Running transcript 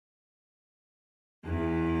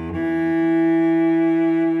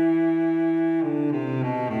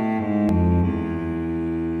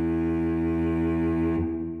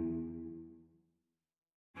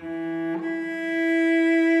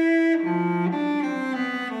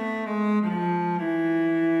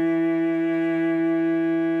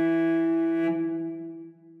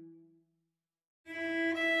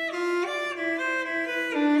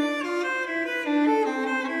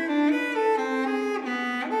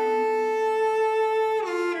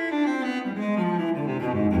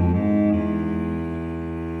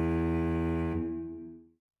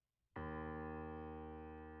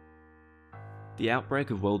The outbreak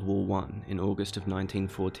of World War I in August of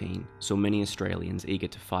 1914 saw many Australians eager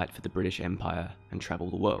to fight for the British Empire and travel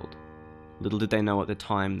the world. Little did they know at the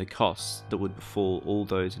time the costs that would befall all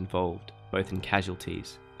those involved, both in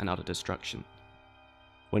casualties and utter destruction.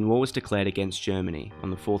 When war was declared against Germany on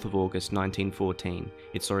the 4th of August 1914,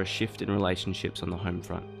 it saw a shift in relationships on the home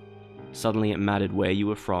front. Suddenly it mattered where you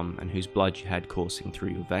were from and whose blood you had coursing through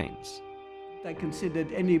your veins. They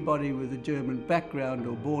considered anybody with a German background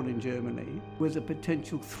or born in Germany was a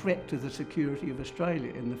potential threat to the security of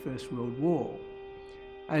Australia in the First World War.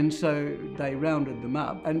 And so they rounded them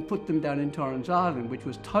up and put them down in Torrens Island, which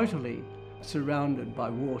was totally surrounded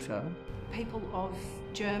by water. People of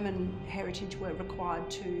German heritage were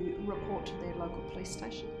required to report to their local police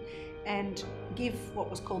station and give what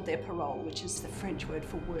was called their parole, which is the French word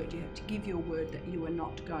for word. You had to give your word that you were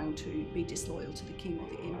not going to be disloyal to the king or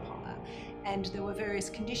the empire. And there were various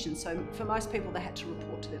conditions. So for most people, they had to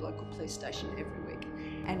report to their local police station every week.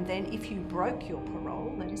 And then if you broke your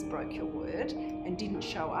parole, that is, broke your word, and didn't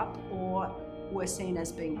show up or were seen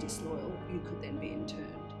as being disloyal, you could then be interned.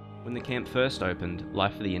 When the camp first opened,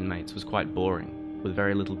 life for the inmates was quite boring, with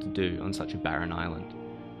very little to do on such a barren island.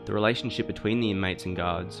 The relationship between the inmates and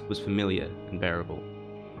guards was familiar and bearable.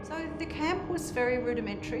 So the camp was very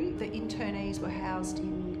rudimentary. The internees were housed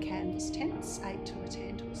in canvas tents, 8 to a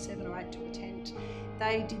tent or 7 or 8 to a tent.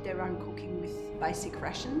 They did their own cooking with basic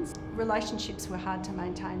rations. Relationships were hard to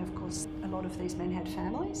maintain, of course. A lot of these men had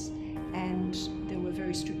families, and there were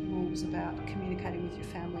very strict rules about communicating with your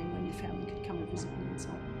family and when your family could come and visit them and so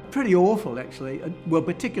on. Pretty awful, actually. Well,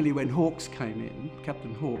 particularly when Hawkes came in,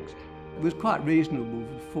 Captain Hawkes. It was quite reasonable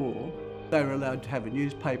before. They were allowed to have a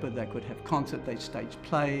newspaper, they could have concerts, they staged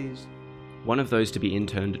plays. One of those to be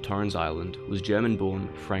interned at Torrens Island was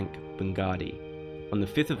German-born Frank Bungardi. On the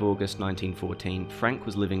 5th of August 1914, Frank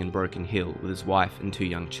was living in Broken Hill with his wife and 2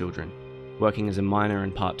 young children, working as a miner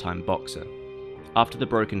and part-time boxer. After the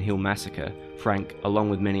Broken Hill massacre, Frank, along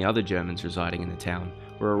with many other Germans residing in the town,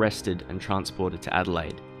 were arrested and transported to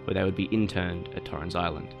Adelaide, where they would be interned at Torrens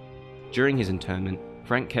Island. During his internment,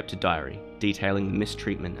 Frank kept a diary detailing the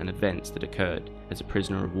mistreatment and events that occurred as a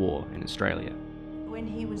prisoner of war in Australia. When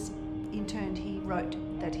he was interned, he wrote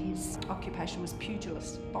that his occupation was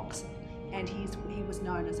pugilist, boxer, and he was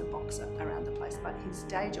known as a boxer around the place, but his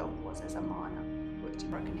day job was as a miner, worked in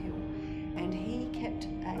Broken Hill. And he kept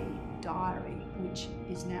a diary which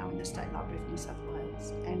is now in the State Library of New South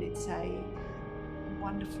Wales, and it's a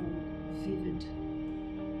wonderful, vivid,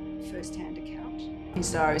 first-hand account.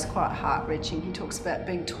 His diary is quite heart-wrenching. He talks about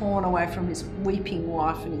being torn away from his weeping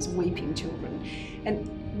wife and his weeping children.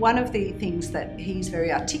 And one of the things that he's very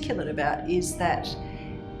articulate about is that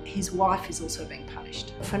his wife is also being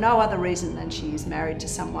punished for no other reason than she is married to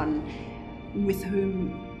someone with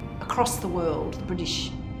whom, across the world, the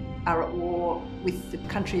British are at war with the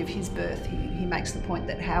country of his birth. He makes the point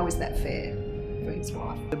that how is that fair for his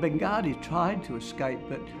wife? The Bungardi tried to escape,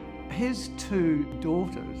 but his 2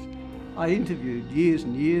 daughters I interviewed years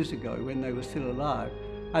and years ago when they were still alive,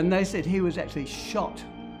 and they said he was actually shot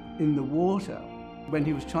in the water when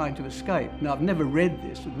he was trying to escape. Now, I've never read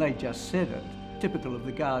this, and they just said it, typical of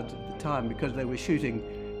the guards at the time, because they were shooting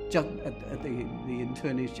just at the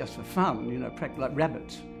internees just for fun, you know, practically like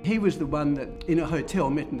rabbits. He was the one that, in a hotel,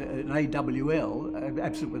 met an AWL,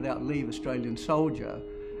 absent without leave Australian soldier,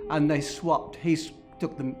 and they swapped. He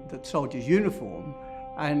took the soldier's uniform,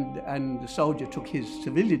 and the soldier took his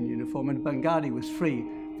civilian uniform, and Bungardi was free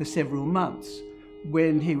for several months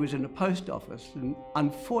when he was in a post office. And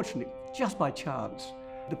unfortunately, just by chance,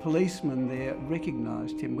 the policeman there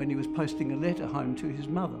recognised him when he was posting a letter home to his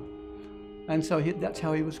mother. And so that's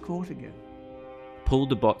how he was caught again. Paul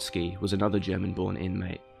Dubotzki was another German-born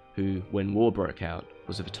inmate who, when war broke out,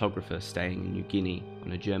 was a photographer staying in New Guinea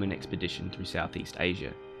on a German expedition through Southeast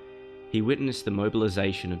Asia. He witnessed the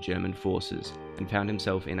mobilisation of German forces and found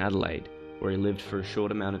himself in Adelaide, where he lived for a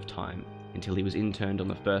short amount of time until he was interned on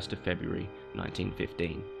the 1st of February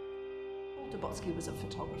 1915. Paul Dubotzki was a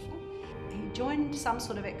photographer. He joined some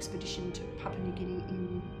sort of expedition to Papua New Guinea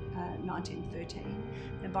in 1913,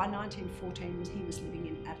 and by 1914 he was living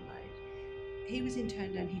in Adelaide. He was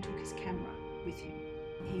interned and he took his camera with him.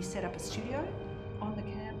 He set up a studio on the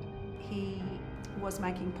camp. He was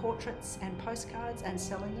making portraits and postcards and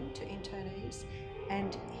selling them to internees,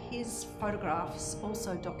 and his photographs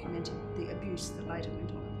also documented the abuse that later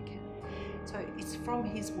went on in the camp. So it's from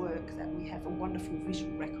his work that we have a wonderful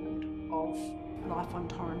visual record of life on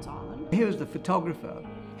Torrens Island. He was the photographer.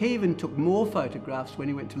 He even took more photographs when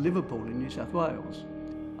he went to Liverpool in New South Wales.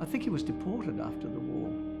 I think he was deported after the war.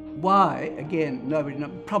 Why? Again, nobody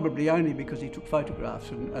knows, probably only because he took photographs,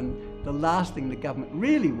 and the last thing the government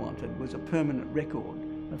really wanted was a permanent record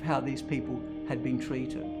of how these people had been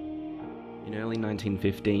treated. In early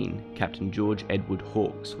 1915, Captain George Edward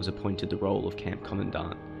Hawkes was appointed the role of Camp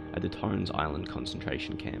Commandant at the Torrens Island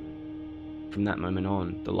concentration camp. From that moment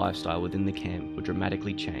on, the lifestyle within the camp would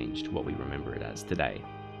dramatically change to what we remember it as today.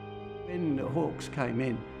 When Hawkes came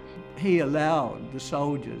in, he allowed the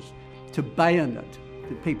soldiers to bayonet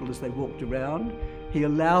the people as they walked around. He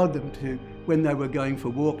allowed them to, when they were going for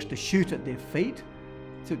walks, to shoot at their feet,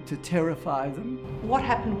 to terrify them. What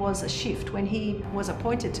happened was a shift. When he was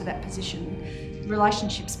appointed to that position,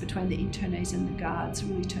 relationships between the internees and the guards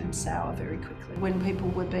really turned sour very quickly. When people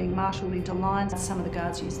were being marshalled into lines, some of the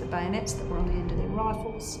guards used the bayonets that were on the end of their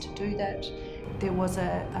rifles to do that. There was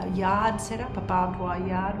a yard set up, a barbed wire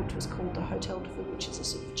yard, which was called the Hotel de Ville, which is a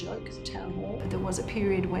sort of joke, it's a town hall. There was a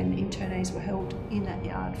period when internees were held in that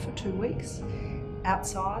yard for 2 weeks.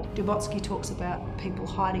 Outside, Dubotzki talks about people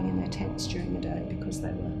hiding in their tents during the day because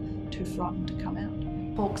they were too frightened to come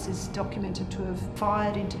out. Hawkes is documented to have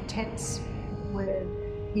fired into tents where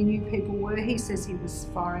he knew people were. He says he was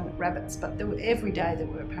firing at rabbits, but every day there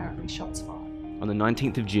were apparently shots fired. On the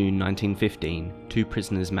 19th of June 1915, 2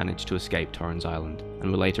 prisoners managed to escape Torrens Island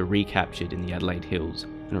and were later recaptured in the Adelaide Hills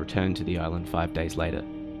and returned to the island 5 days later.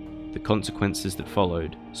 The consequences that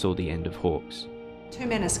followed saw the end of Hawkes. 2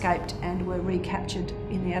 men escaped and were recaptured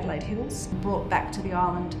in the Adelaide Hills, brought back to the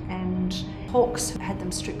island, and Hawkes had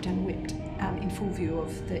them stripped and whipped in full view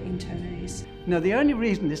of the internees. Now, the only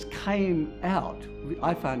reason this came out,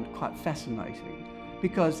 I found quite fascinating,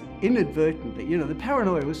 because inadvertently, you know, the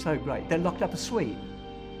paranoia was so great, they locked up a Swede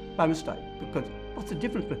by mistake. Because what's the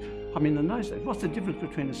difference, I mean, in those days, what's the difference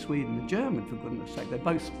between a Swede and a German, for goodness sake? They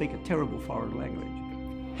both speak a terrible foreign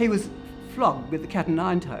language. He was flogged with the cat and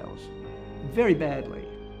nine tails, very badly,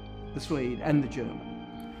 the Swede and the German.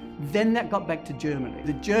 Then that got back to Germany.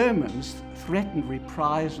 The Germans threatened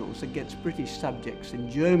reprisals against British subjects in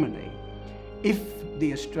Germany if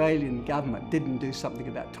the Australian government didn't do something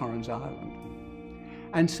about Torrens Island.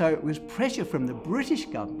 And so it was pressure from the British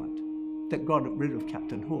government that got rid of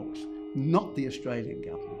Captain Hawkes, not the Australian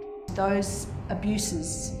government. Those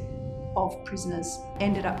abuses of prisoners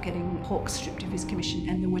ended up getting Hawkes stripped of his commission,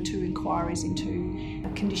 and there were 2 inquiries into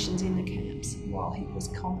conditions in the camps while he was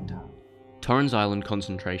commandant. Torrens Island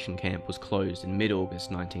concentration camp was closed in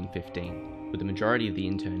mid-August 1915, with the majority of the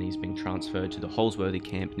internees being transferred to the Holsworthy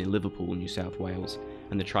camp near Liverpool, New South Wales,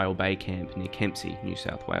 and the Trial Bay camp near Kempsey, New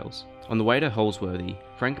South Wales. On the way to Holsworthy,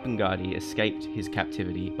 Frank Bangardi escaped his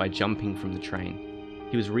captivity by jumping from the train.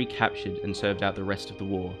 He was recaptured and served out the rest of the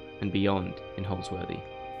war and beyond in Holsworthy.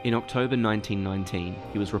 In October 1919,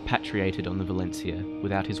 he was repatriated on the Valencia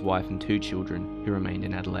without his wife and 2 children who remained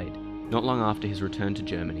in Adelaide. Not long after his return to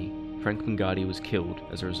Germany, Frank Bangardi was killed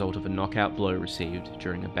as a result of a knockout blow received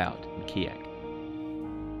during a bout in Kiak.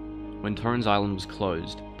 When Torrens Island was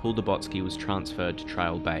closed, Paul Dubotzki was transferred to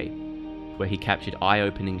Trial Bay, where he captured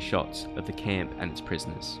eye-opening shots of the camp and its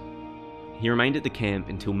prisoners. He remained at the camp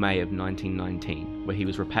until May of 1919, where he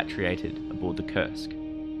was repatriated aboard the Kursk.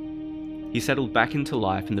 He settled back into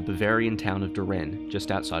life in the Bavarian town of Torrens, just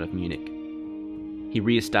outside of Munich. He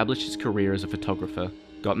re-established his career as a photographer,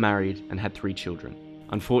 got married, and had 3 children.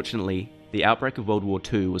 Unfortunately, the outbreak of World War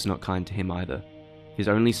II was not kind to him either. His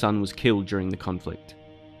only son was killed during the conflict.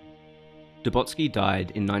 Dubotzki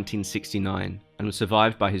died in 1969 and was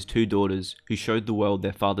survived by his 2 daughters, who showed the world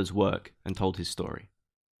their father's work and told his story.